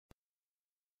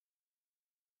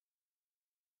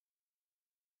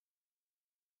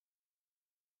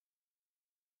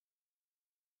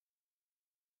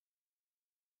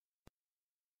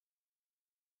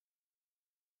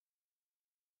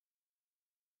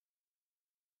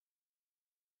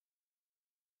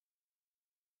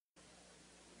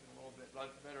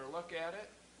look at it.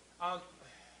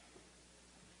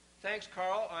 Thanks,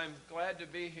 Carl. I'm glad to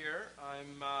be here.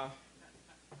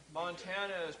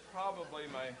 Montana is probably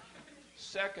my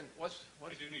second. I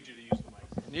do need you to use the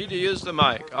mic. Need to use the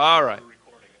mic. All right.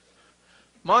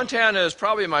 Montana is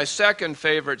probably my second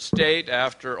favorite state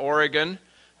after Oregon.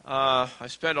 I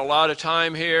spent a lot of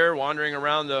time here wandering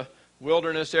around the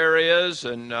wilderness areas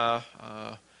and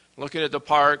looking at the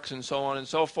parks and so on and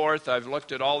so forth. I've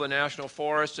looked at all the national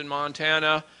forests in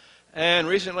Montana, and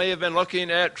recently have been looking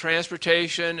at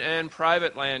transportation and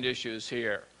private land issues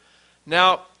here.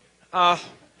 Now,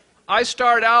 I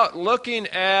start out looking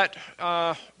at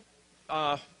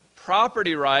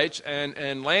property rights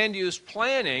and land use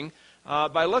planning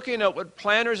by looking at what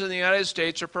planners in the United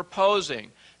States are proposing.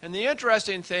 And the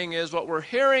interesting thing is what we're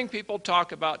hearing people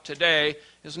talk about today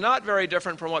is not very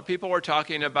different from what people were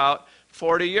talking about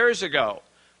 40 years ago.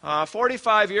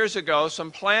 45 years ago, some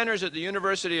planners at the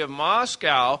University of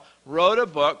Moscow wrote a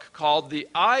book called The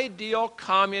Ideal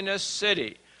Communist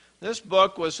City. This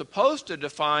book was supposed to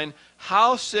define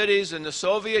how cities in the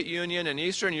Soviet Union and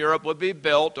Eastern Europe would be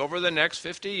built over the next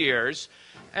 50 years.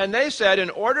 And they said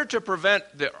in order to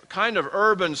prevent the kind of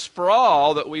urban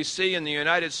sprawl that we see in the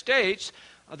United States,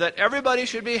 that everybody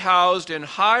should be housed in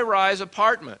high-rise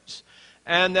apartments.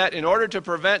 And that in order to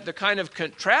prevent the kind of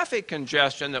traffic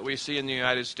congestion that we see in the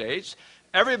United States,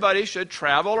 everybody should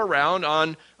travel around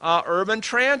on urban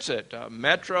transit,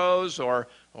 metros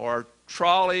or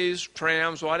trolleys,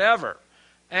 trams, whatever.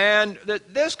 And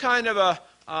that this kind of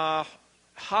a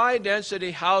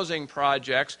high-density housing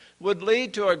projects would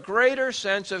lead to a greater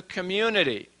sense of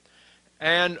community.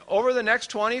 And over the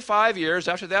next 25 years,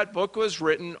 after that book was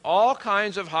written, all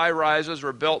kinds of high-rises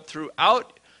were built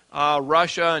throughout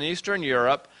Russia and Eastern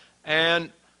Europe. And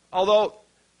although,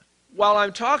 while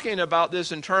I'm talking about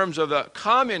this in terms of the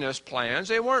communist plans,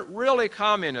 they weren't really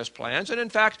communist plans. And in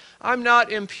fact, I'm not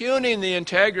impugning the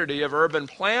integrity of urban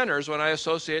planners when I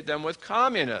associate them with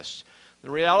communists.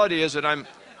 The reality is that I'm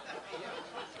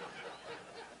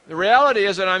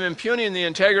impugning the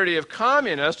integrity of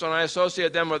communists when I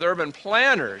associate them with urban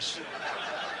planners.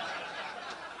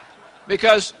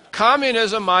 Because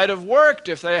communism might have worked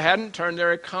if they hadn't turned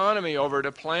their economy over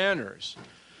to planners.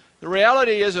 The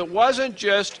reality is it wasn't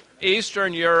just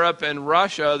Eastern Europe and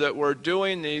Russia that were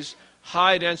doing these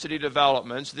high-density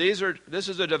developments. This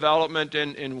is a development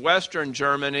in Western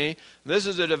Germany. This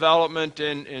is a development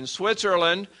in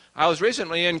Switzerland. I was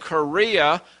recently in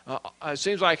Korea. It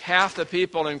seems like half the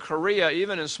people in Korea,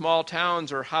 even in small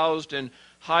towns, are housed in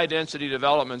high-density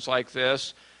developments like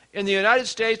this. In the United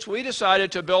States, we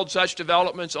decided to build such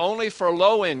developments only for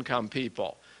low-income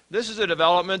people. This is a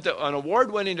development, an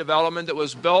award-winning development that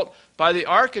was built by the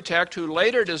architect who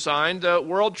later designed the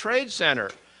World Trade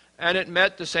Center. And it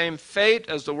met the same fate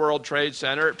as the World Trade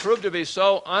Center. It proved to be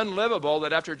so unlivable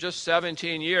that after just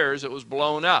 17 years, it was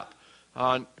blown up.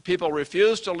 People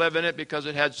refused to live in it because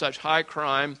it had such high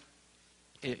crime.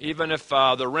 Even if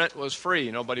the rent was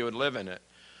free, nobody would live in it.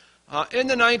 In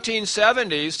the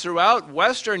 1970s, throughout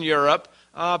Western Europe,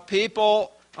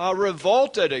 people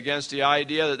revolted against the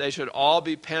idea that they should all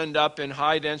be penned up in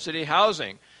high-density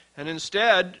housing. And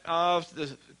instead,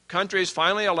 the countries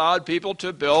finally allowed people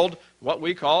to build what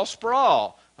we call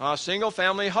sprawl,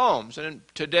 single-family homes. And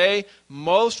today,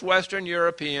 most Western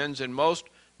Europeans and most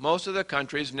of the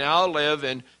countries now live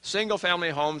in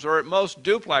single-family homes or at most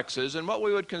duplexes in what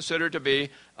we would consider to be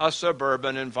a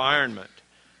suburban environment.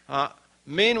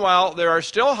 Meanwhile, there are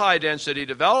still high-density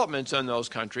developments in those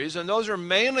countries, and those are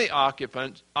mainly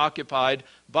occupied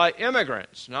by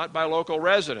immigrants, not by local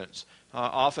residents,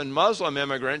 often Muslim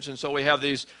immigrants, and so we have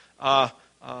these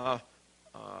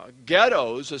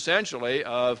ghettos, essentially,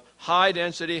 of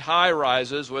high-density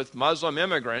high-rises with Muslim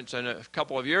immigrants. And a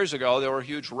couple of years ago, there were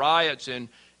huge riots in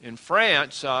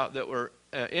France that were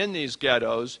in these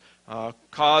ghettos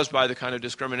caused by the kind of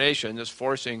discrimination that's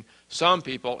forcing some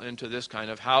people into this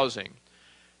kind of housing.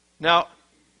 Now,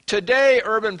 today,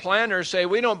 urban planners say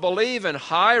we don't believe in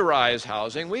high-rise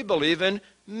housing, we believe in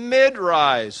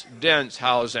mid-rise dense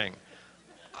housing.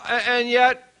 And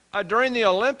yet, during the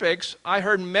Olympics, I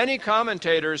heard many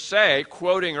commentators say,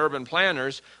 quoting urban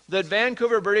planners, that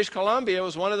Vancouver, British Columbia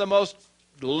was one of the most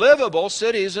livable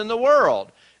cities in the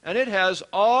world. And it has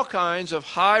all kinds of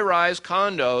high-rise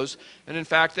condos, and in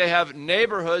fact they have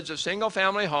neighborhoods of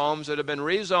single-family homes that have been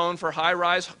rezoned for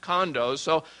high-rise condos,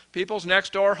 so people's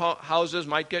next-door houses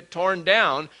might get torn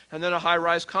down, and then a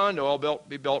high-rise condo will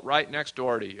be built right next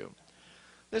door to you.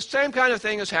 This same kind of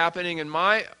thing is happening in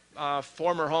my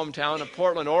former hometown of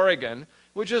Portland, Oregon,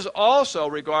 which is also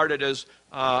regarded as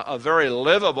a very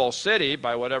livable city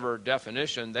by whatever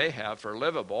definition they have for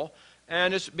livable.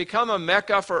 and it's become a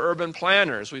mecca for urban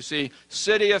planners. We see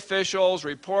city officials,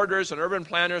 reporters, and urban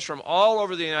planners from all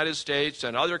over the United States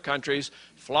and other countries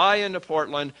fly into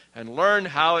Portland and learn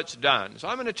how it's done. So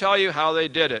I'm going to tell you how they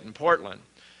did it in Portland.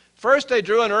 First, they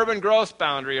drew an urban growth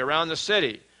boundary around the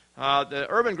city. The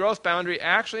urban growth boundary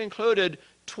actually included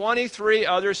 23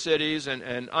 other cities and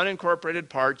unincorporated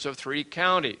parts of 3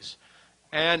 counties.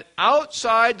 And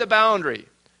outside the boundary,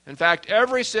 in fact,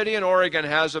 every city in Oregon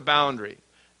has a boundary.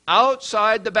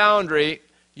 Outside the boundary,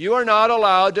 you are not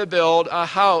allowed to build a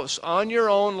house on your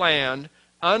own land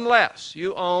unless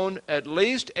you own at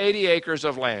least 80 acres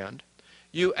of land,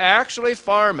 you actually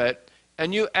farm it,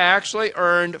 and you actually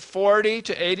earned $40,000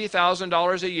 to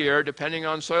 $80,000 a year, depending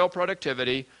on soil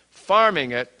productivity,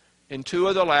 farming it in 2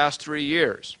 of the last 3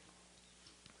 years.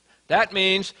 That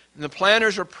means the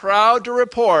planners are proud to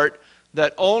report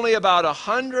that only about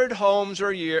 100 homes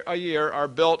a year are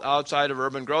built outside of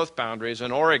urban growth boundaries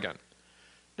in Oregon.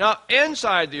 Now,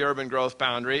 inside the urban growth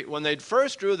boundary, when they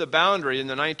first drew the boundary in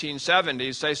the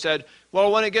 1970s, they said, well,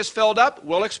 when it gets filled up,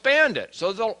 we'll expand it,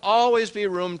 so there'll always be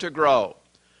room to grow.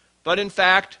 But in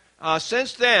fact,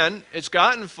 since then, it's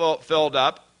gotten filled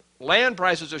up, land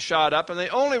prices have shot up, and they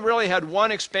only really had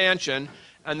one expansion,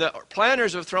 and the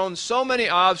planners have thrown so many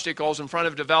obstacles in front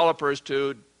of developers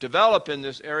to develop in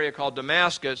this area called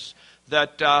Damascus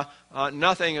that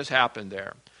nothing has happened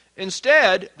there.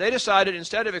 Instead, they decided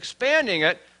instead of expanding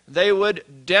it, they would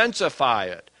densify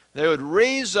it. They would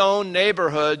rezone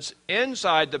neighborhoods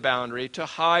inside the boundary to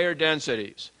higher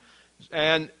densities.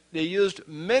 And they used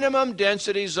minimum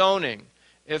density zoning.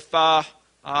 If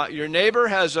your neighbor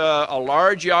has a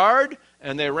large yard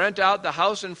and they rent out the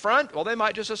house in front, well, they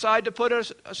might just decide to put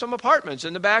some apartments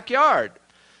in the backyard.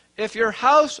 If your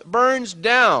house burns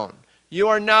down, you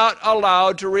are not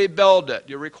allowed to rebuild it.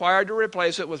 You're required to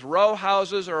replace it with row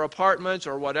houses or apartments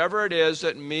or whatever it is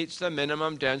that meets the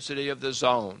minimum density of the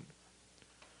zone.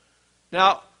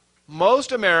 Now,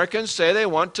 most Americans say they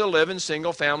want to live in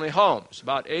single-family homes.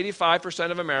 About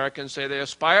 85% of Americans say they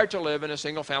aspire to live in a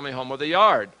single-family home with a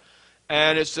yard.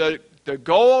 And it's the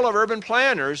goal of urban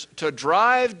planners to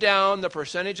drive down the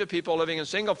percentage of people living in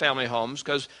single-family homes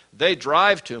because they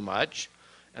drive too much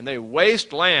and they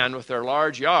waste land with their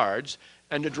large yards,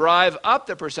 and to drive up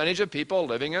the percentage of people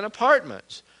living in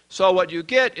apartments. So what you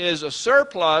get is a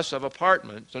surplus of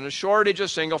apartments and a shortage of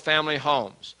single-family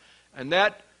homes. And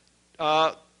that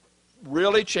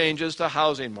really changes the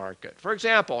housing market. For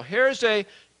example, here's a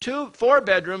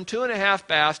 4-bedroom,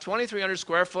 2.5-bath, 2,300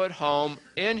 square foot home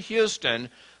in Houston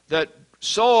that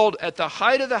sold at the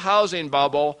height of the housing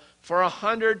bubble for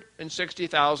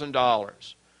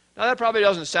 $160,000. Now that probably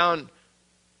doesn't sound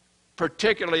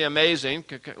particularly amazing.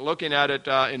 Looking at it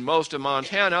in most of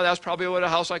Montana, that's probably what a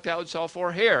house like that would sell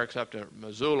for here, except in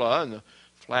Missoula and the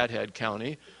Flathead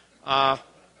County,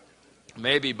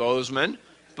 maybe Bozeman.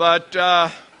 But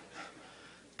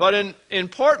in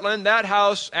Portland, that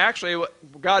house actually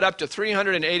got up to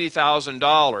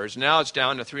 $380,000. Now it's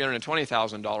down to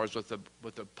 $320,000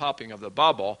 with the popping of the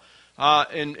bubble.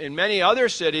 In many other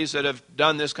cities that have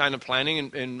done this kind of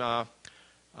planning, in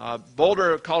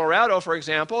Boulder, Colorado, for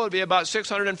example, it would be about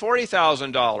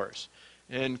 $640,000.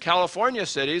 In California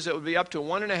cities, it would be up to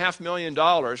 $1.5 million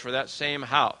for that same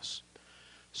house.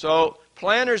 So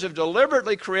planners have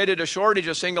deliberately created a shortage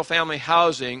of single-family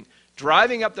housing,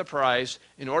 driving up the price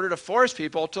in order to force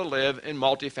people to live in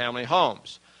multifamily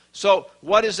homes. So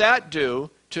what does that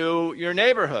do to your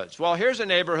neighborhoods? Well, here's a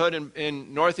neighborhood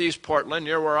in northeast Portland,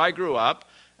 near where I grew up,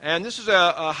 and this is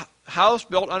a house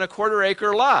built on a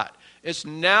 1/4-acre lot. It's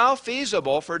now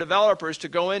feasible for developers to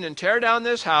go in and tear down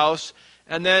this house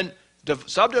and then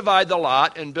subdivide the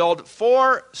lot and build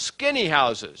 4 skinny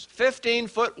houses,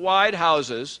 15-foot wide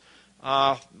houses.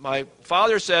 My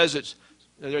father says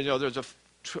there's a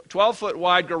 12-foot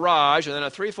wide garage and then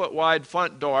a 3-foot wide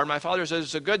front door. My father says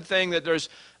it's a good thing that there's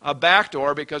a back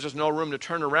door because there's no room to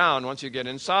turn around once you get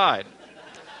inside.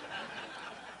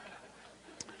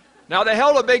 Now, they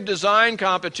held a big design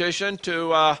competition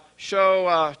to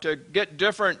to get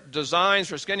different designs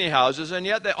for skinny houses, and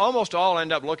yet they almost all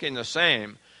end up looking the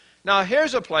same. Now,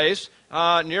 here's a place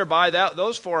nearby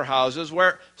those 4 houses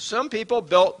where some people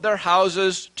built their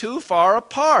houses too far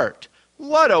apart.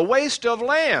 What a waste of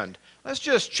land. Let's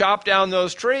just chop down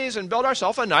those trees and build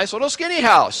ourselves a nice little skinny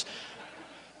house.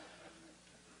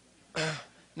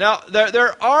 Now,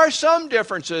 there are some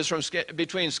differences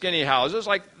between skinny houses.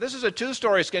 Like, this is a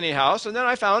 2-story skinny house, and then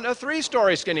I found a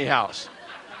 3-story skinny house.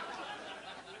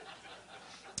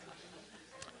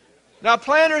 Now,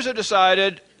 planners have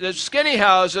decided the skinny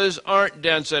houses aren't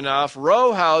dense enough.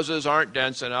 Row houses aren't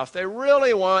dense enough. They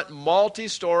really want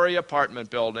multi-story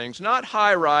apartment buildings, not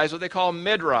high-rise, what they call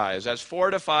mid-rise. That's 4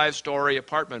 to 5 story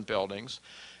apartment buildings.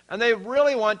 And they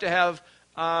really want to have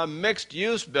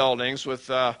mixed-use buildings with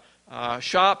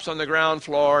shops on the ground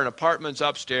floor and apartments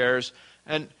upstairs.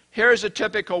 And here's a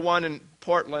typical one in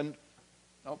Portland.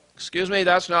 Oh, excuse me,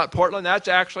 that's not Portland. That's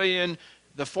actually in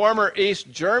the former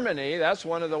East Germany. That's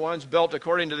one of the ones built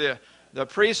according to the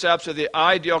precepts of the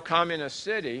ideal communist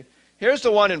city. Here's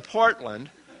the one in Portland.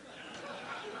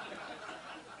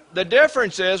 The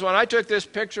difference is, when I took this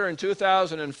picture in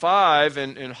 2005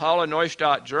 in Halle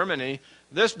Neustadt, Germany,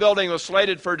 this building was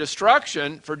slated for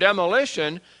destruction, for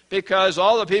demolition, because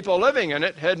all the people living in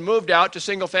it had moved out to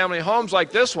single-family homes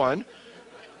like this one,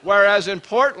 whereas in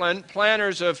Portland,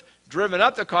 planners have driven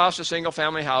up the cost of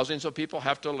single-family housing, so people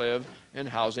have to live in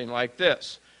housing like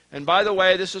this. And by the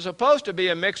way, this is supposed to be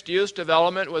a mixed-use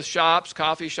development with shops,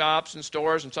 coffee shops, and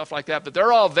stores and stuff like that, but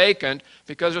they're all vacant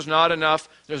because there's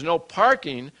no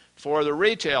parking for the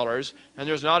retailers, and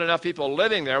there's not enough people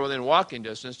living there within walking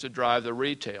distance to drive the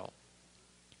retail.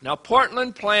 Now,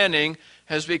 Portland planning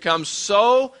has become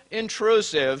so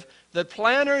intrusive that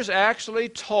planners actually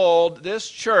told this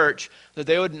church that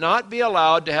they would not be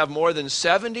allowed to have more than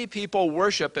 70 people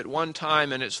worship at one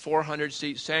time in its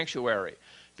 400-seat sanctuary,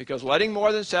 because letting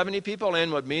more than 70 people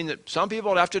in would mean that some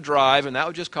people would have to drive, and that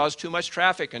would just cause too much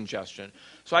traffic congestion.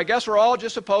 So I guess we're all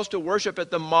just supposed to worship at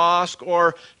the mosque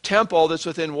or temple that's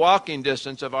within walking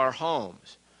distance of our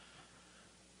homes.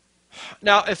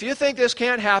 Now, if you think this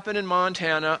can't happen in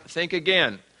Montana, think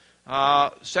again.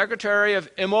 Secretary of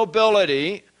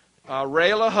Immobility,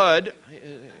 Ray LaHood,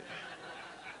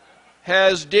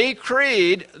 has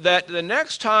decreed that the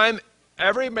next time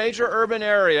every major urban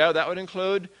area, that would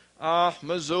include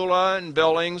Missoula and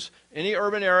Billings, any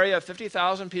urban area of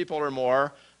 50,000 people or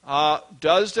more,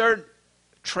 does their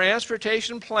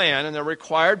transportation plan, and they're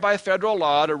required by federal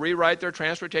law to rewrite their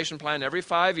transportation plan every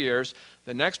 5 years.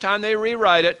 The next time they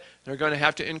rewrite it, they're going to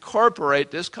have to incorporate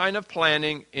this kind of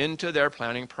planning into their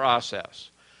planning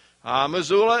process.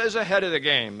 Missoula is ahead of the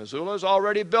game. Missoula is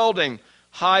already building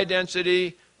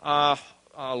high-density,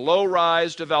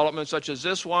 low-rise developments such as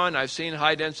this one. I've seen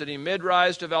high-density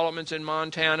mid-rise developments in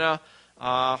Montana,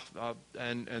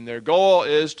 and their goal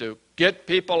is to get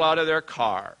people out of their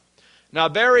car. Now,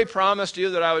 Barry promised you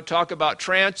that I would talk about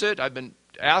transit. I've been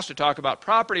asked to talk about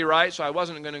property rights, so I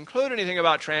wasn't going to include anything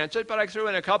about transit, but I threw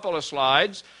in a couple of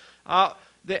slides.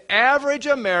 The average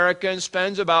American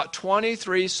spends about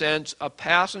 23 cents a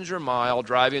passenger mile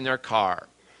driving their car.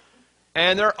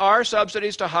 And there are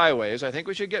subsidies to highways. I think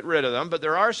we should get rid of them, but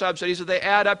there are subsidies that they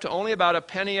add up to only about a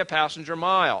penny a passenger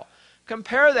mile.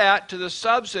 Compare that to the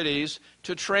subsidies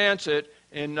to transit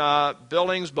in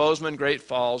Billings, Bozeman, Great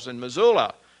Falls, and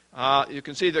Missoula. You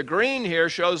can see the green here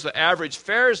shows the average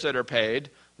fares that are paid.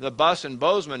 The bus in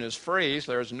Bozeman is free,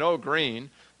 so there's no green.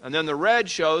 And then the red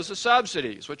shows the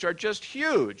subsidies, which are just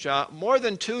huge. More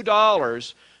than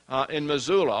 $2 in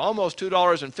Missoula, almost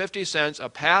 $2.50 a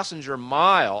passenger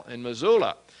mile in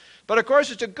Missoula. But of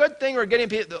course, it's a good thing we're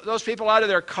getting those people out of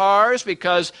their cars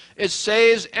because it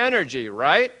saves energy,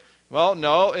 right? Well,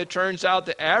 no, it turns out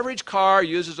the average car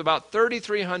uses about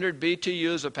 3,300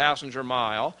 BTUs a passenger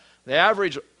mile. The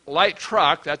average light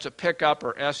truck, that's a pickup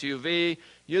or SUV,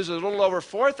 uses a little over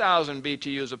 4,000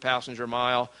 BTUs a passenger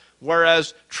mile,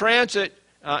 whereas transit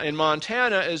in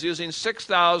Montana is using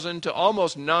 6,000 to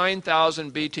almost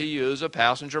 9,000 BTUs a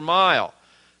passenger mile.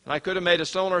 And I could have made a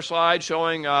similar slide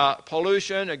showing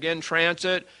pollution. Again,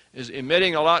 transit is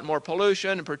emitting a lot more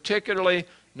pollution, and particularly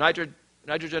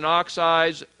nitrogen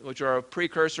oxides, which are a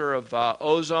precursor of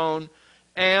ozone,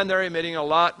 and they're emitting a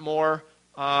lot more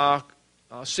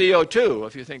CO2,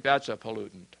 if you think that's a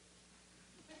pollutant.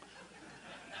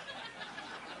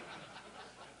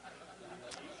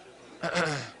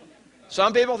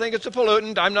 Some people think it's a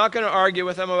pollutant. I'm not going to argue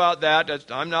with them about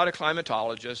that. I'm not a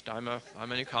climatologist. I'm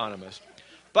an economist.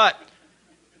 But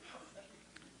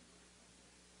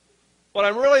what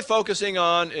I'm really focusing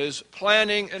on is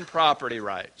planning and property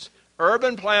rights.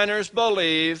 Urban planners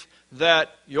believe that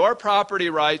your property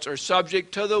rights are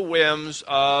subject to the whims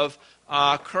of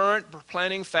current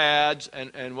planning fads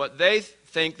and what they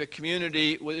think the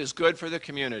community is good for the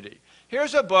community.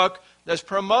 Here's a book that's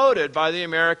promoted by the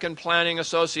American Planning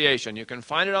Association. You can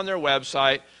find it on their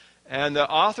website. And the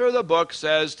author of the book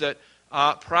says that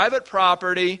private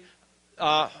property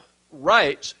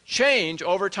rights change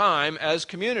over time as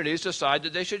communities decide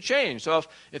that they should change. So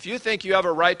if you think you have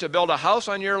a right to build a house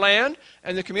on your land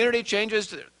and the community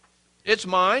changes its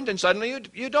mind and suddenly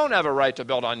you don't have a right to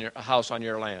build a house on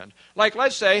your land. Like,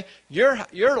 let's say your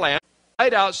land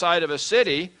right outside of a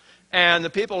city, and the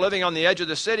people living on the edge of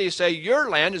the city say your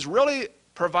land really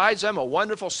provides them a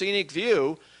wonderful scenic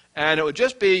view, and it would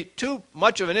just be too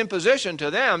much of an imposition to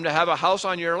them to have a house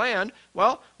on your land,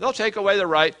 well, they'll take away the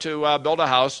right to build a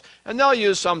house, and they'll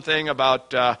use something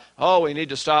about, oh, we need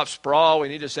to stop sprawl, we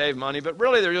need to save money, but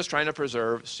really they're just trying to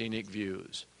preserve scenic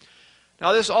views.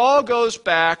 Now, this all goes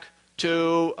back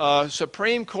to a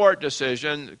Supreme Court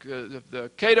decision. The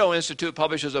CATO Institute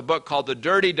publishes a book called The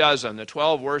Dirty Dozen, the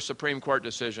 12 Worst Supreme Court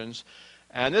Decisions.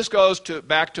 And this goes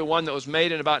back to one that was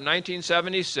made in about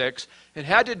 1976. It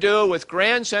had to do with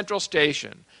Grand Central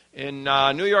Station in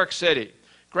New York City.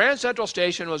 Grand Central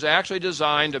Station was actually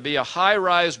designed to be a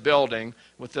high-rise building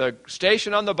with the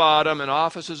station on the bottom and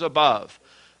offices above.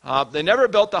 They never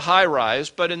built the high-rise,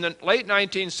 but in the late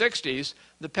 1960s,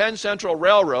 the Penn Central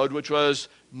Railroad, which was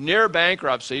near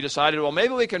bankruptcy, decided, well,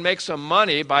 maybe we can make some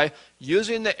money by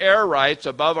using the air rights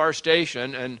above our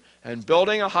station and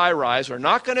building a high-rise. We're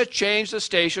not going to change the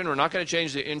station. We're not going to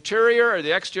change the interior or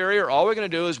the exterior. All we're going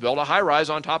to do is build a high-rise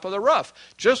on top of the roof,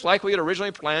 just like we had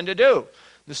originally planned to do.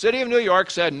 The city of New York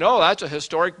said, no, that's a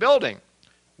historic building.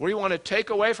 We want to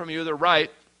take away from you the right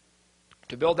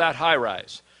to build that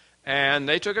high-rise. And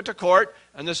they took it to court,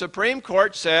 and the Supreme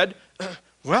Court said,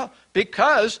 well,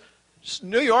 because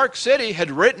New York City had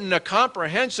written a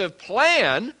comprehensive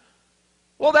plan,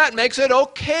 well, that makes it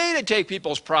okay to take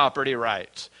people's property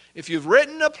rights. If you've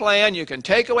written a plan, you can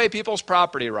take away people's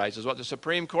property rights, is what the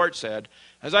Supreme Court said.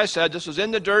 As I said, this was in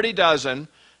the Dirty Dozen.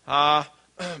 The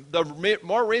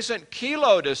more recent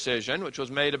Kelo decision, which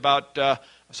was made about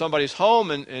somebody's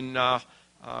home in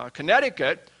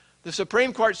Connecticut, the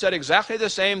Supreme Court said exactly the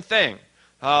same thing.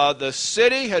 The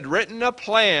city had written a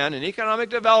plan, an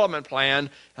economic development plan,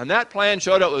 and that plan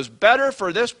showed it was better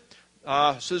for this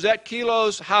Suzette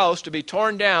Kelo's house to be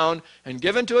torn down and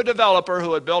given to a developer who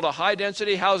would build a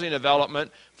high-density housing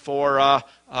development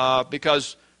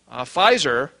because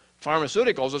Pfizer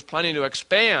Pharmaceuticals was planning to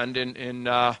expand in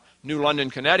New London,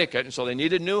 Connecticut, and so they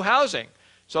needed new housing.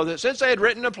 So that since they had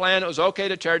written a plan, it was okay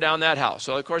to tear down that house.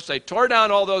 So, of course, they tore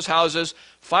down all those houses.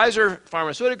 Pfizer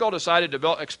Pharmaceutical decided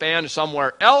to expand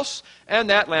somewhere else, and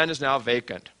that land is now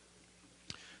vacant.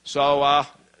 So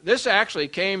this actually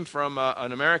came from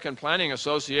an American Planning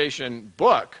Association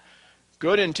book.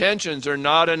 Good intentions are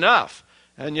not enough.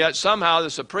 And yet somehow the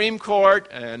Supreme Court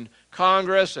and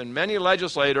Congress and many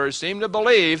legislators seem to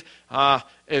believe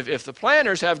if the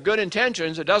planners have good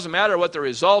intentions, it doesn't matter what the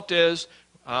result is.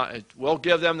 It will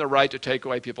give them the right to take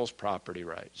away people's property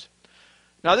rights.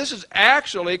 Now, this has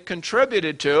actually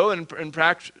contributed to and in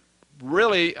fact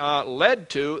really led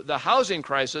to the housing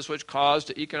crisis which caused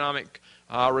the economic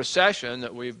recession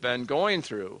that we've been going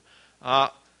through.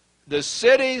 The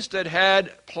cities that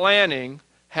had planning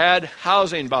had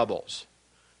housing bubbles.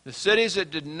 The cities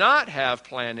that did not have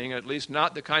planning, at least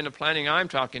not the kind of planning I'm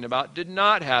talking about, did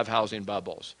not have housing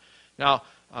bubbles. Now,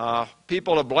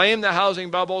 people have blamed the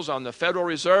housing bubbles on the Federal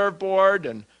Reserve Board,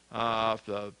 and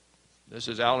this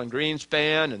is Alan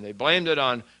Greenspan, and they blamed it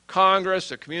on Congress,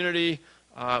 the Community,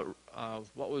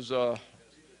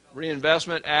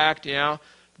 Reinvestment Act,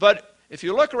 But if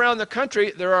you look around the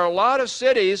country, there are a lot of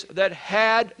cities that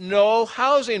had no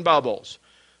housing bubbles.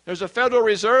 There's a Federal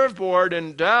Reserve Board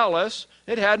in Dallas.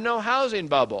 It had no housing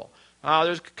bubble.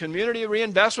 There's a Community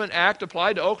Reinvestment Act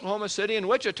applied to Oklahoma City and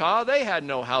Wichita. They had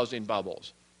no housing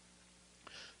bubbles.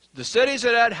 The cities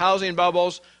that had housing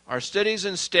bubbles are cities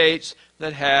and states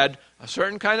that had a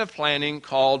certain kind of planning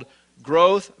called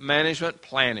growth management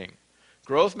planning.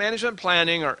 Growth management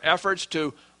planning are efforts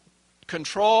to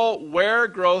control where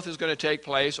growth is going to take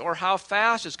place or how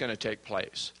fast it's going to take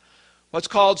place. What's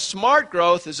called smart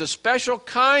growth is a special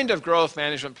kind of growth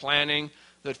management planning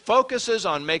that focuses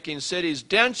on making cities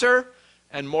denser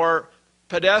and more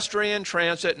pedestrian,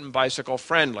 transit, and bicycle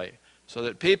friendly, so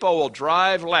that people will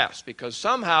drive less, because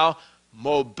somehow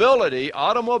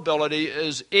automobility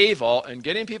is evil, and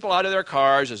getting people out of their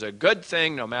cars is a good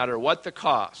thing no matter what the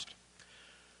cost.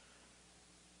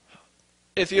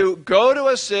 If you go to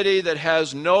a city that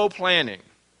has no planning,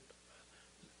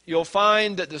 you'll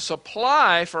find that the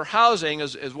supply for housing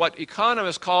is what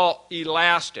economists call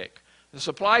elastic. The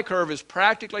supply curve is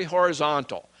practically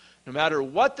horizontal. No matter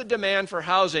what the demand for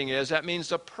housing is, that means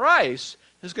the price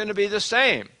is going to be the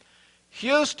same.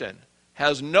 Houston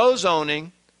has no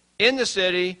zoning in the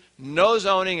city, no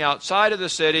zoning outside of the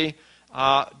city.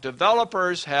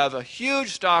 Developers have a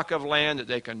huge stock of land that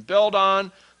they can build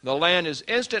on. The land is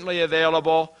instantly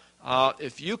available.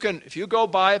 If you go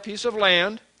buy a piece of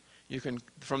land, you can,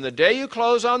 from the day you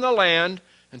close on the land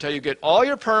until you get all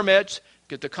your permits,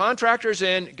 get the contractors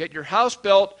in, get your house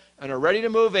built, and are ready to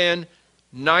move in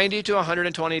 90 to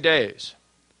 120 days.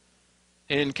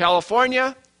 In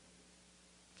California,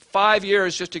 5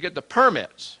 years just to get the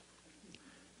permits.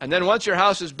 And then once your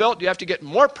house is built, you have to get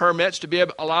more permits to be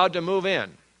allowed to move in.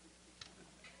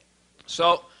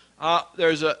 So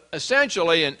there's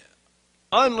essentially an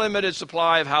unlimited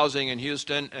supply of housing in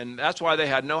Houston, and that's why they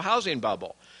had no housing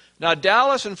bubble. Now,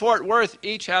 Dallas and Fort Worth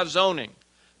each have zoning,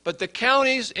 but the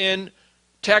counties in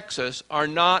Texas are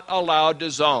not allowed to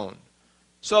zone.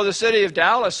 So the city of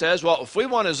Dallas says, well, if we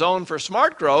want to zone for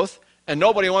smart growth and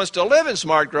nobody wants to live in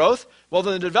smart growth, well,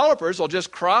 then the developers will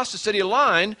just cross the city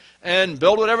line and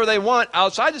build whatever they want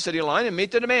outside the city line and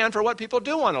meet the demand for what people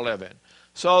do want to live in.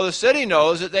 So the city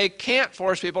knows that they can't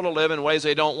force people to live in ways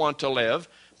they don't want to live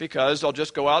because they'll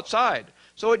just go outside.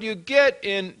 So what you get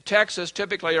in Texas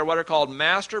typically are what are called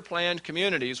master planned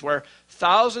communities where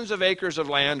thousands of acres of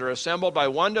land are assembled by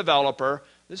one developer.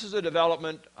 This is a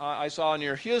development I saw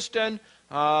near Houston.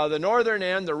 The northern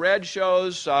end, the red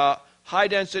shows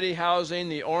high-density housing.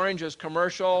 The orange is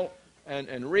commercial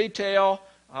and retail.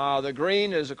 The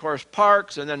green is, of course,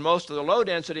 parks. And then most of the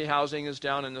low-density housing is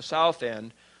down in the south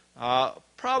end.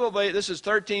 Probably, this is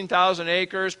 13,000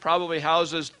 acres, probably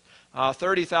houses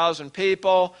 30,000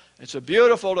 people. It's a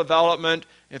beautiful development.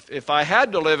 If I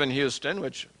had to live in Houston,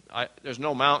 which there's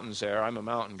no mountains there, I'm a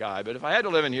mountain guy, but if I had to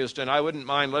live in Houston, I wouldn't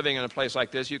mind living in a place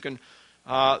like this. You can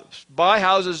buy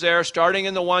houses there starting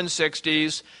in the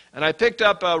 160s, and I picked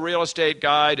up a real estate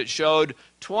guide. It showed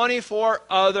 24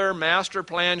 other master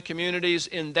planned communities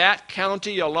in that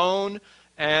county alone,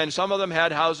 and some of them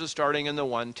had houses starting in the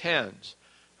 110s.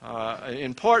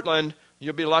 In Portland,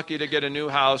 you'll be lucky to get a new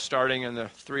house starting in the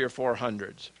 300s or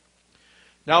 400s.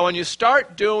 Now, when you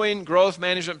start doing growth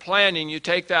management planning, you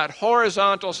take that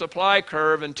horizontal supply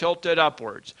curve and tilt it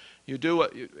upwards. You do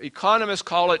what economists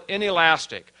call it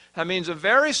inelastic. That means a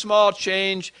very small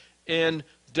change in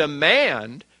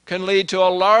demand can lead to a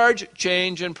large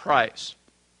change in price.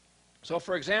 So,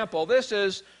 for example, this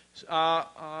is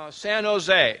San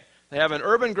Jose. They have an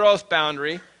urban growth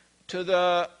boundary. To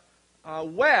the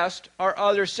west are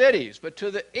other cities, but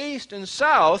to the east and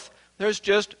south, there's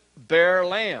just bare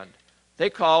land. They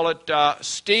call it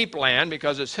steep land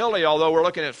because it's hilly, although we're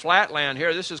looking at flat land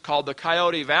here. This is called the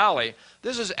Coyote Valley.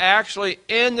 This is actually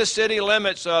in the city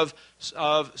limits of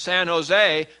San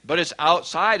Jose, but it's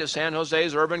outside of San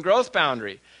Jose's urban growth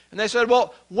boundary. And they said,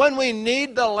 well, when we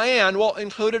need the land, we'll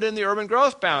include it in the urban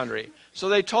growth boundary. So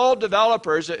they told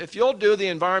developers that if you'll do the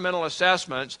environmental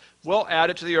assessments, we'll add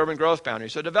it to the urban growth boundary.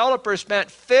 So developers spent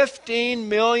 $15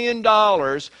 million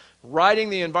writing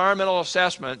the environmental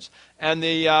assessments, and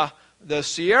the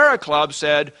Sierra Club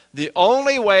said, the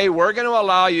only way we're going to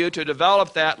allow you to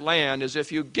develop that land is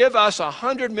if you give us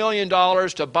 $100 million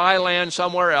to buy land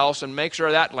somewhere else and make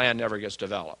sure that land never gets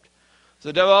developed. So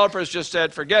the developers just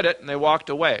said, forget it, and they walked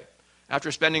away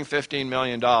after spending $15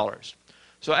 million.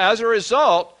 So as a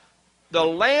result, the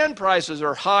land prices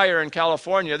are higher in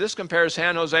California. This compares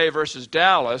San Jose versus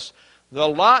Dallas. The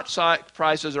lot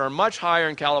prices are much higher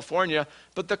in California,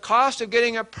 but the cost of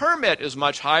getting a permit is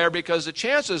much higher because the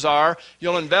chances are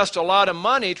you'll invest a lot of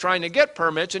money trying to get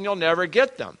permits and you'll never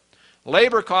get them.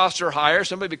 Labor costs are higher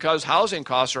simply because housing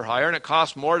costs are higher, and it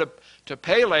costs more to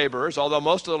pay laborers, although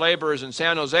most of the laborers in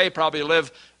San Jose probably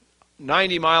live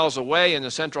 90 miles away in the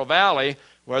Central Valley,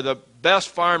 where the best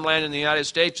farmland in the United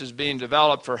States is being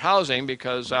developed for housing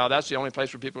because that's the only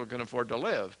place where people can afford to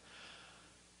live.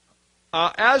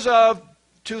 As of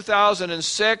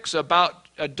 2006, about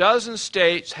a dozen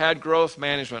states had growth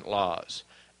management laws.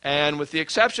 And with the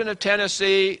exception of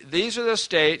Tennessee, these are the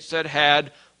states that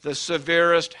had the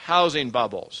severest housing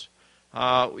bubbles.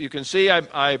 You can see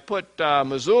I put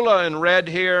Missoula in red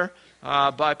here,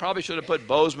 but I probably should have put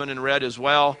Bozeman in red as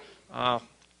well.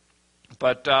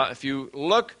 But if you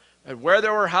look at where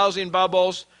there were housing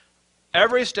bubbles,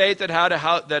 every state that had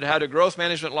a growth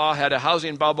management law had a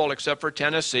housing bubble except for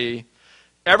Tennessee.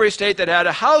 Every state that had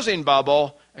a housing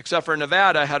bubble, except for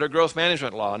Nevada, had a growth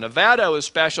management law. Nevada was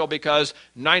special because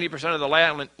 90% of the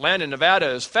land in Nevada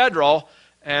is federal,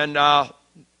 and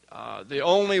the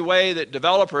only way that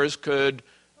developers could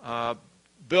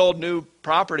build new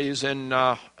properties in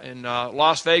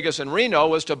Las Vegas and Reno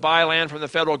was to buy land from the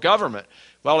federal government.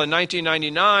 Well, in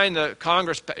 1999, the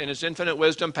Congress, in its infinite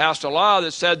wisdom, passed a law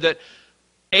that said that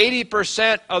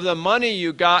 80% of the money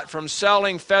you got from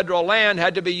selling federal land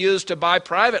had to be used to buy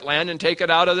private land and take it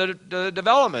out of the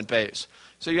development base.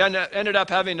 So you ended up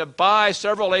having to buy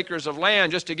several acres of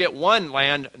land just to get one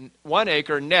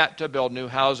acre net to build new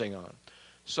housing on.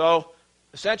 So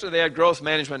essentially they had growth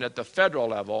management at the federal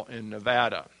level in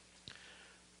Nevada.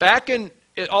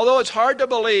 Although it's hard to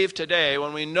believe today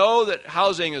when we know that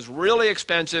housing is really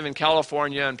expensive in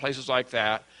California and places like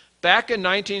that, back in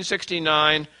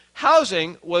 1969,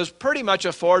 housing was pretty much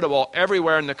affordable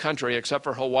everywhere in the country except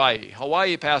for Hawaii.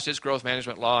 Hawaii passed its growth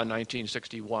management law in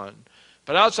 1961.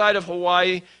 But outside of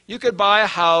Hawaii, you could buy a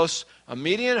house, a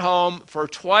median home, for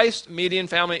twice median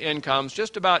family incomes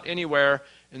just about anywhere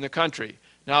in the country.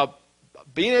 Now,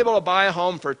 being able to buy a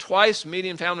home for twice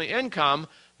median family income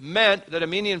meant that a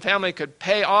median family could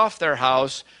pay off their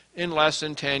house in less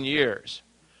than 10 years.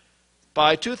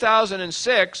 By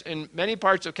 2006, in many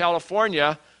parts of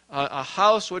California, a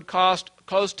house would cost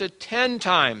close to 10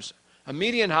 times. A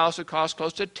median house would cost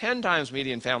close to 10 times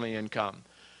median family income.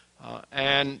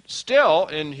 And still,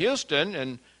 in Houston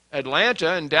and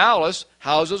Atlanta and Dallas,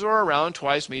 houses were around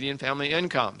twice median family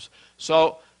incomes.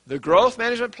 So the growth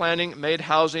management planning made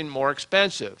housing more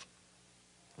expensive.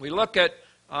 We look at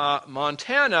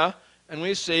Montana, and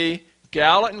we see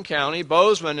Gallatin County,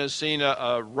 Bozeman has seen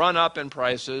a run-up in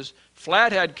prices.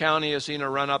 Flathead County has seen a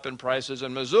run-up in prices,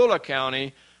 and Missoula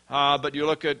County, but you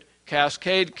look at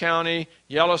Cascade County,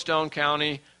 Yellowstone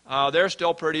County, they're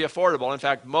still pretty affordable. In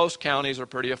fact, most counties are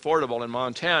pretty affordable in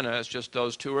Montana. It's just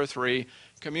those 2 or 3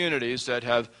 communities that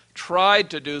have tried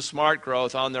to do smart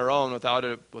growth on their own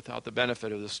without the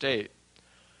benefit of the state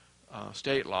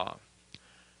law.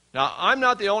 Now, I'm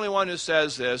not the only one who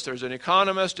says this. There's an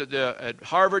economist at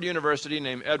Harvard University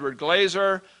named Edward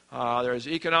Glaser. There's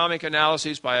economic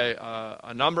analyses by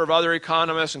a number of other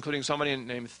economists, including somebody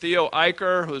named Theo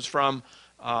Eicher, who's from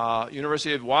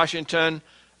University of Washington.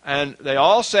 And they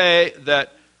all say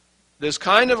that this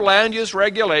kind of land use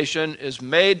regulation has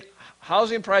made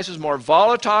housing prices more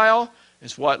volatile.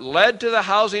 It's what led to the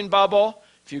housing bubble.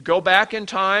 If you go back in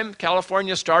time,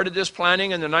 California started this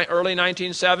planning in the early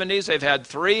 1970s. They've had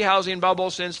 3 housing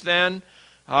bubbles since then,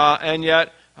 and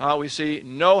yet we see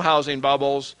no housing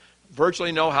bubbles,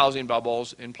 virtually no housing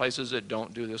bubbles in places that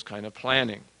don't do this kind of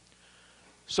planning.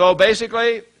 So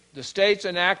basically, the states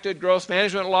enacted growth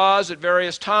management laws at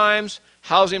various times.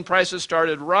 Housing prices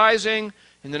started rising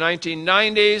in the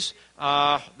 1990s.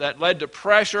 That led to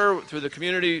pressure through the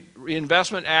Community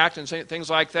Reinvestment Act and things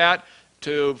like that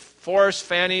to force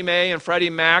Fannie Mae and Freddie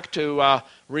Mac to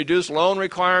reduce loan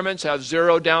requirements, have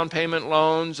 0 down payment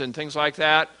loans and things like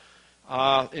that.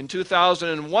 In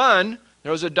 2001,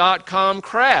 there was a dot-com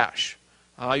crash.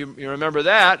 You remember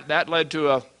that. That led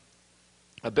to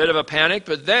a bit of a panic,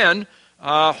 but then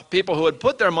people who had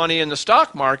put their money in the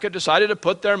stock market decided to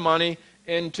put their money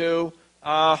into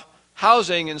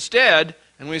housing instead,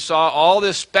 and we saw all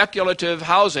this speculative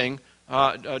housing,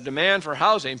 demand for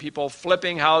housing, people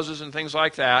flipping houses and things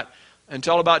like that,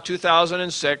 until about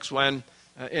 2006 when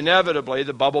inevitably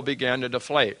the bubble began to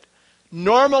deflate.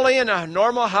 Normally in a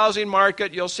normal housing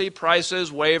market, you'll see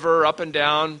prices waver up and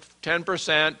down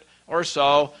 10% or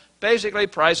so. Basically,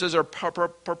 prices are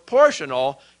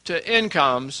proportional to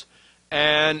incomes,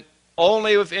 and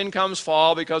only if incomes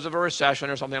fall because of a recession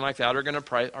or something like that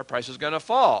are prices going to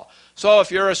fall. So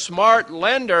if you're a smart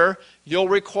lender, you'll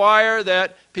require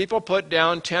that people put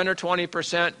down 10 or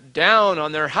 20% down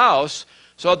on their house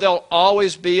so they'll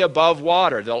always be above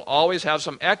water. They'll always have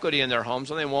some equity in their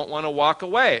homes and they won't want to walk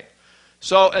away.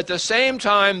 So at the same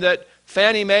time that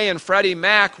Fannie Mae and Freddie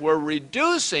Mac were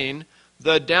reducing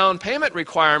the down payment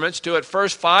requirements to at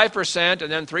first 5%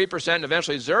 and then 3% and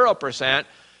eventually 0%,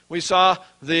 we saw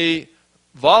the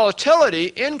volatility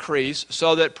increase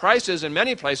so that prices in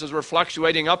many places were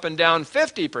fluctuating up and down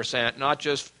 50%, not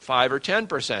just 5 or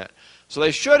 10%. So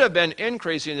they should have been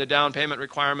increasing the down payment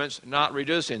requirements, not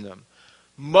reducing them.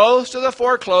 Most of the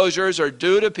foreclosures are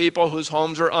due to people whose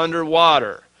homes are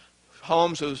underwater,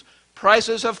 homes whose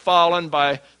prices have fallen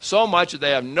by so much that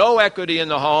they have no equity in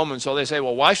the home, and so they say,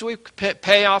 well, why should we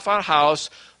pay off a house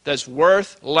that's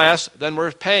worth less than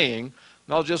we're paying? And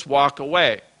they'll just walk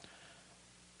away.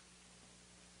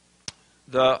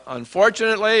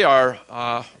 Unfortunately,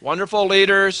 our wonderful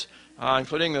leaders,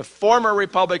 including the former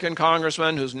Republican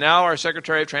congressman who's now our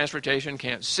Secretary of Transportation,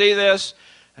 can't see this,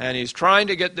 and he's trying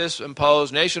to get this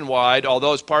imposed nationwide,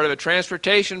 although it's part of a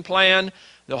transportation plan.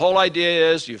 The whole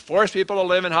idea is you force people to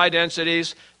live in high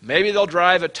densities, maybe they'll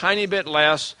drive a tiny bit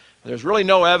less. There's really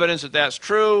no evidence that that's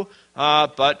true,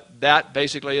 but that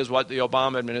basically is what the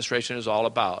Obama administration is all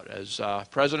about. As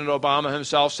President Obama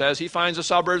himself says, he finds the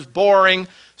suburbs boring,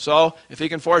 so if he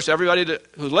can force everybody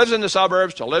who lives in the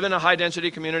suburbs to live in a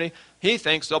high-density community, he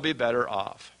thinks they'll be better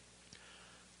off.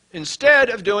 Instead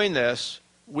of doing this,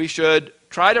 we should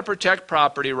try to protect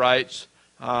property rights.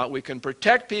 We can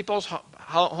protect people's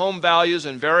home values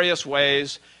in various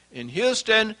ways. In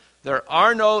Houston, there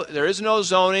is no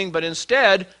zoning, but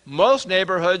instead, most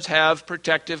neighborhoods have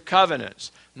protective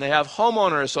covenants. And they have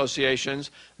homeowner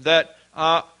associations that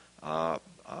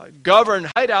govern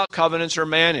hideout covenants are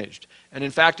managed. And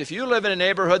in fact, if you live in a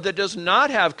neighborhood that does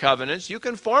not have covenants, you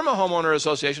can form a homeowner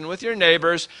association with your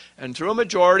neighbors and through a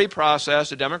majority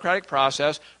process, a democratic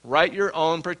process, write your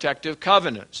own protective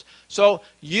covenants. So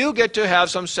you get to have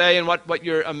some say in what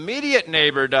your immediate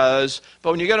neighbor does,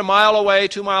 but when you get a mile away,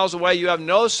 2 miles away, you have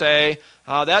no say.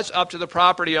 That's up to the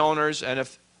property owners and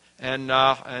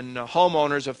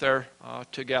homeowners if they're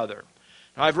together.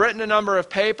 Now, I've written a number of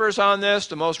papers on this.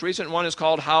 The most recent one is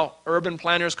called How Urban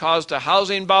Planners Caused a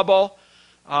Housing Bubble.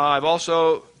 I've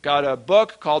also got a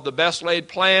book called The Best Laid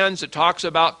Plans. It talks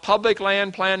about public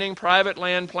land planning, private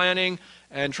land planning,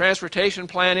 and transportation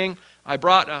planning. I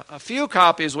brought a few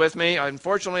copies with me.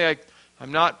 Unfortunately,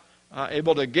 I'm not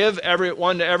able to give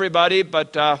one to everybody,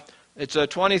 but it's a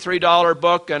 $23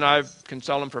 book, and I can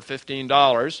sell them for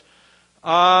 $15.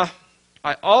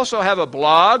 I also have a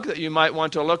blog that you might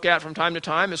want to look at from time to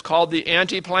time. It's called The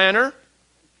Anti-Planner.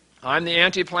 I'm the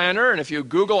Anti-Planner, and if you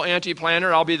Google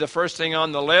Anti-Planner, I'll be the first thing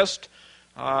on the list.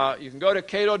 You can go to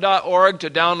cato.org to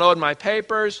download my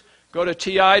papers. Go to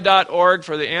ti.org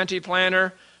for the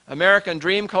Anti-Planner.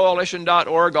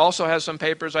 AmericanDreamCoalition.org also has some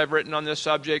papers I've written on this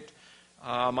subject.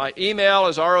 My email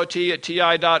is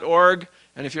rot@ti.org.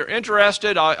 And if you're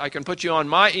interested, I can put you on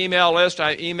my email list.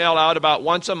 I email out about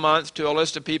once a month to a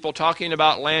list of people talking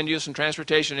about land use and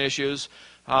transportation issues,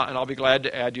 and I'll be glad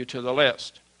to add you to the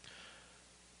list.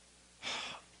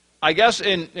 I guess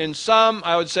in sum,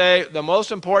 I would say the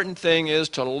most important thing is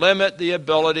to limit the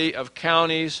ability of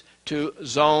counties to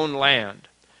zone land.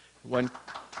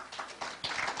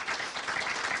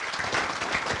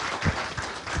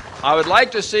 I would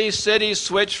like to see cities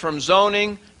switch from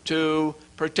zoning to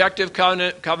protective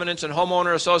covenants and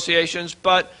homeowner associations,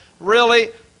 but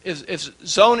really,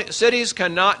 cities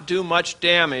cannot do much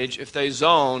damage if they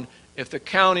zone if the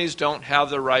counties don't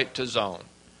have the right to zone.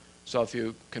 So if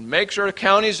you can make sure the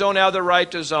counties don't have the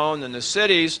right to zone, then the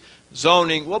cities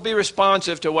zoning will be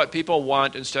responsive to what people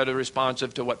want instead of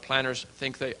responsive to what planners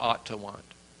think they ought to want.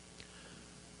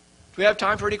 Do we have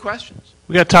time for any questions?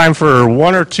 We got time for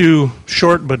one or two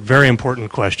short but very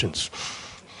important questions.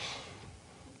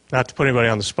 Not to put anybody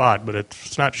on the spot, but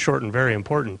it's not short and very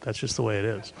important. That's just the way it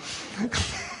is.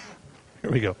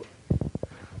 Here we go.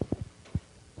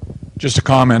 Just a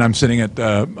comment. I'm sitting at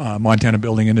the Montana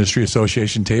Building Industry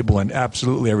Association table, and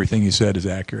absolutely everything you said is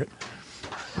accurate.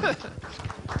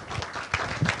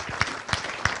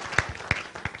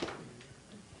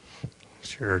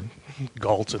 Sure,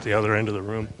 Galt's at the other end of the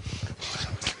room.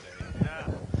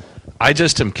 I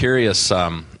just am curious.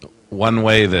 One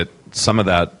way that some of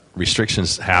that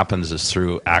restrictions happens is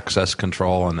through access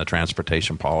control and the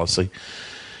transportation policy.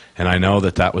 And I know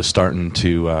that was starting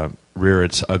to rear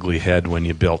its ugly head when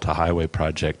you built a highway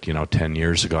project, 10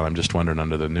 years ago. I'm just wondering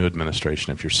under the new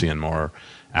administration if you're seeing more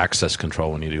access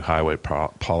control when you do highway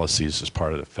policies as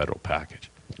part of the federal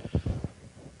package.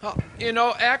 Well,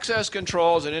 access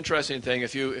control is an interesting thing.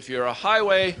 If you're a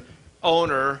highway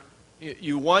owner,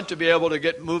 you want to be able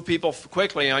to move people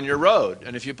quickly on your road.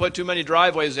 And if you put too many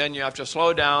driveways in, you have to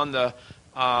slow down the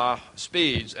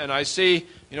speeds. And I see,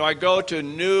 I go to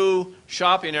new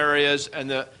shopping areas and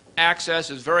the access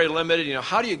is very limited.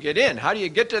 How do you get in? How do you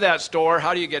get to that store?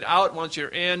 How do you get out once you're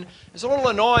in? It's a little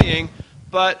annoying,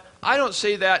 but I don't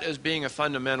see that as being a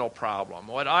fundamental problem.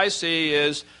 What I see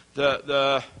is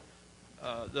the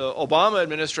Obama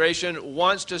administration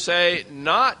wants to say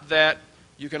not that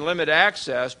you can limit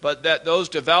access, but that those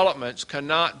developments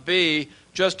cannot be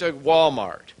just a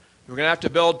Walmart. We're going to have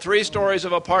to build 3 stories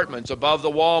of apartments above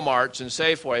the Walmarts and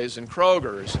Safeways and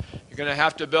Krogers. You're going to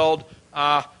have to build,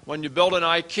 when you build an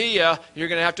IKEA, you're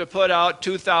going to have to put out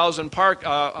 2,000 bike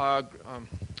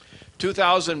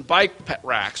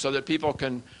racks so that people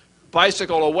can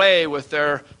bicycle away with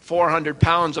their 400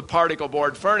 pounds of particle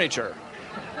board furniture.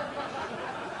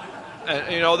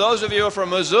 And, those of you from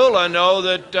Missoula know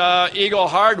that Eagle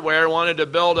Hardware wanted to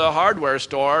build a hardware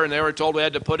store, and they were told we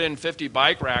had to put in 50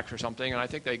 bike racks or something, and I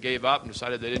think they gave up and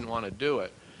decided they didn't want to do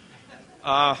it.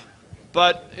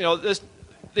 But,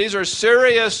 these are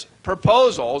serious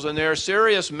proposals, and they're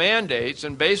serious mandates,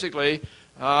 and basically,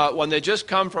 when they just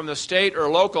come from the state or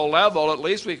local level, at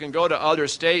least we can go to other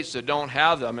states that don't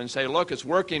have them and say, look, it's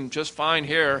working just fine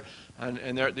here,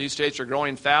 and these states are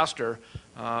growing faster,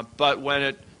 but when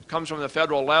it comes from the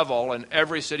federal level and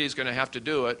every city is going to have to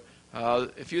do it.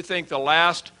 If you think the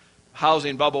last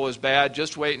housing bubble was bad,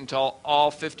 just wait until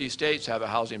all 50 states have a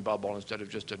housing bubble instead of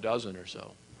just a dozen or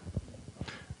so.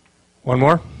 One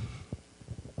more?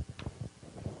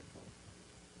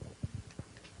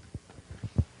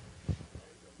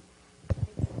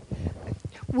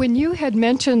 When you had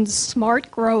mentioned smart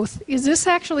growth, is this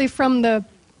actually from the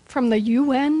from the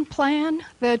UN plan,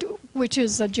 which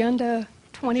is Agenda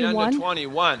 21? Agenda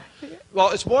 21. Well,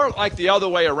 it's more like the other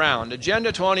way around.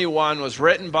 Agenda 21 was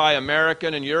written by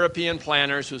American and European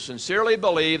planners who sincerely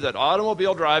believe that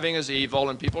automobile driving is evil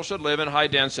and people should live in high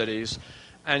densities.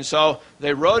 And so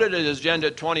they wrote it as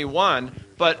Agenda 21,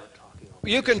 but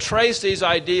you can trace these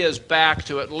ideas back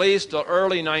to at least the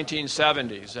early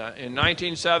 1970s. In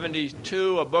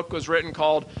 1972, a book was written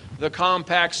called The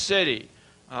Compact City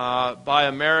by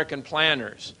American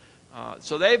planners.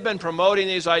 So they've been promoting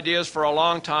these ideas for a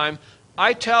long time.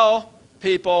 I tell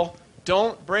people,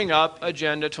 don't bring up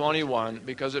Agenda 21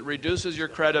 because it reduces your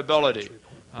credibility.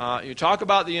 You talk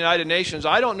about the United Nations.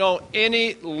 I don't know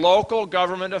any local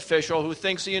government official who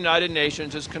thinks the United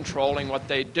Nations is controlling what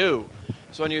they do.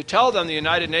 So when you tell them the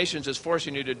United Nations is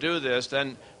forcing you to do this,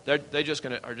 then they're just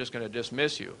going to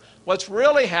dismiss you. What's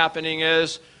really happening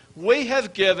is we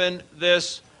have given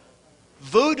this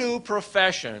voodoo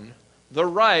profession the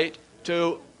right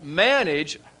to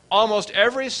manage almost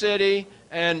every city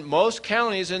and most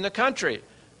counties in the country.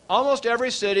 Almost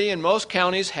every city and most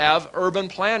counties have urban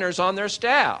planners on their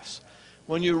staffs.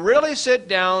 When you really sit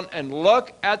down and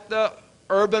look at the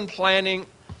urban planning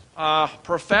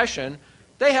profession,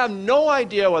 they have no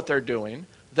idea what they're doing.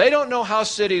 They don't know how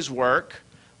cities work.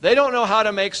 They don't know how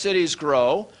to make cities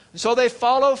grow. And so they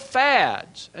follow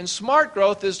fads. And smart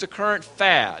growth is the current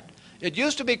fad. It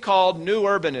used to be called new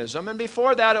urbanism, and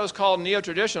before that it was called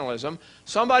neo-traditionalism.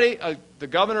 Somebody, the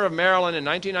governor of Maryland in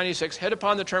 1996, hit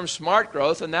upon the term smart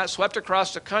growth, and that swept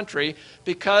across the country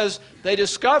because they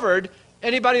discovered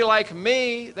anybody like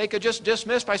me, they could just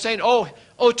dismiss by saying, oh,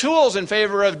 O'Toole's in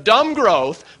favor of dumb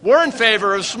growth. We're in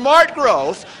favor of smart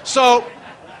growth. So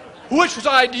which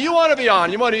side do you want to be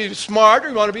on? You want to be smart or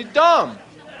you want to be dumb?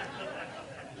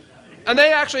 And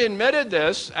they actually admitted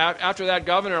this after that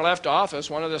governor left office.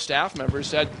 One of the staff members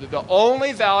said the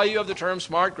only value of the term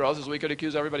smart growth is we could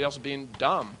accuse everybody else of being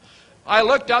dumb. I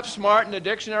looked up smart in the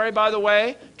dictionary, by the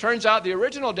way. Turns out the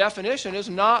original definition is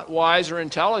not wise or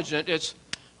intelligent. It's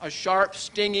a sharp,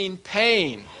 stinging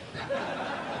pain.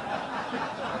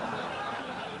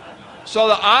 So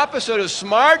the opposite of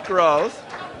smart growth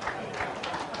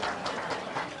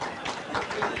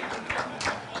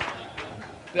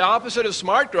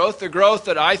the growth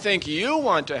that I think you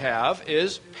want to have,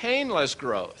 is painless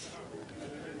growth.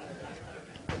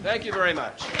 Thank you very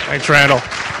much. Thanks, Randal.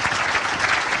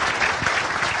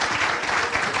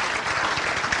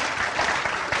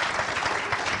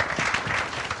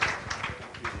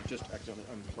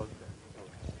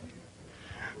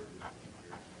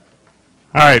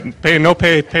 All right, pay no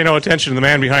attention to the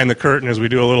man behind the curtain as we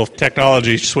do a little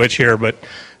technology switch here. But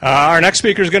our next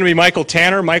speaker is going to be Michael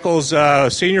Tanner. Michael's a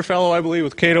senior fellow, I believe,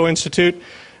 with CATO Institute.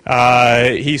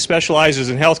 He specializes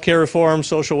in health care reform,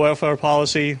 social welfare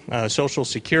policy, social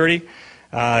security.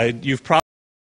 You've probably